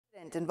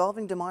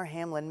Involving Damar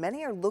Hamlin,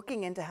 many are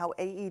looking into how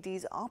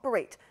AEDs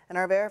operate, and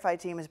our Verify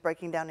team is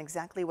breaking down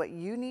exactly what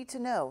you need to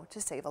know to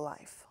save a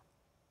life.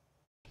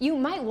 You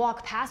might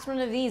walk past one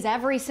of these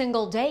every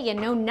single day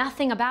and know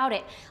nothing about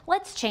it.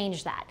 Let's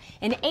change that.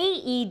 An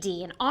AED,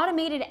 an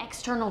automated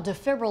external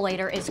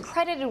defibrillator, is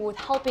credited with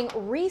helping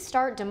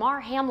restart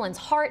Damar Hamlin's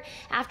heart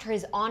after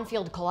his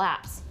on-field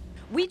collapse.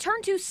 We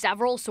turned to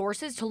several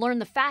sources to learn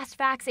the fast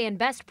facts and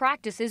best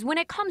practices when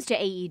it comes to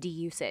AED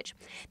usage.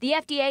 The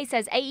FDA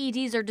says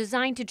AEDs are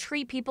designed to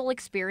treat people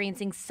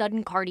experiencing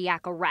sudden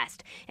cardiac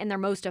arrest, and they're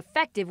most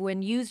effective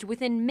when used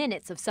within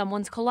minutes of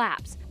someone's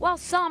collapse. While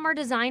some are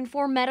designed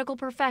for medical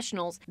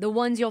professionals, the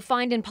ones you'll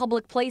find in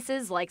public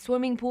places like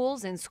swimming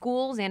pools, in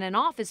schools, and in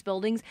office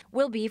buildings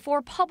will be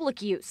for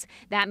public use.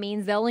 That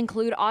means they'll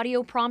include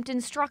audio prompt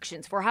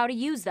instructions for how to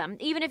use them,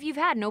 even if you've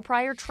had no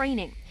prior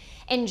training.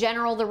 In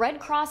general, the Red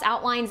Cross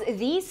outlines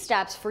these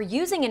steps for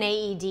using an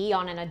AED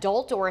on an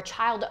adult or a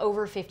child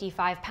over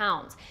 55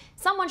 pounds.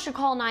 Someone should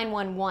call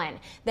 911,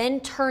 then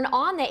turn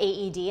on the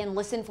AED and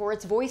listen for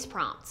its voice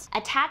prompts.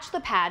 Attach the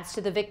pads to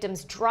the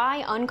victim's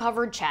dry,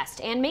 uncovered chest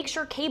and make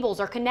sure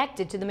cables are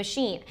connected to the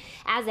machine.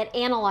 As it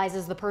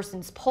analyzes the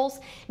person's pulse,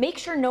 make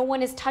sure no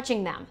one is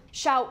touching them.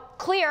 Shout,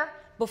 "Clear,"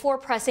 before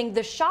pressing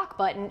the shock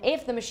button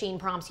if the machine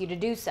prompts you to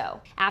do so.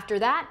 After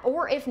that,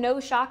 or if no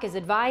shock is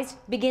advised,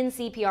 begin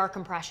CPR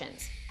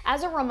compressions.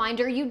 As a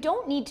reminder, you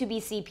don't need to be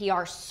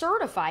CPR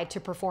certified to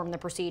perform the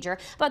procedure,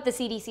 but the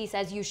CDC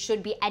says you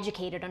should be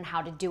educated on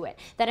how to do it.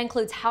 That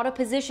includes how to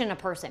position a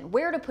person,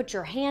 where to put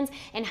your hands,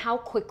 and how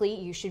quickly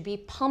you should be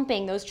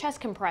pumping those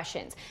chest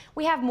compressions.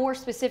 We have more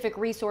specific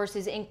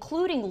resources,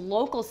 including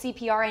local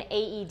CPR and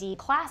AED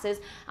classes,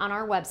 on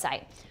our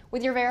website.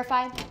 With your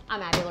Verify,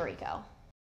 I'm Abby Larico.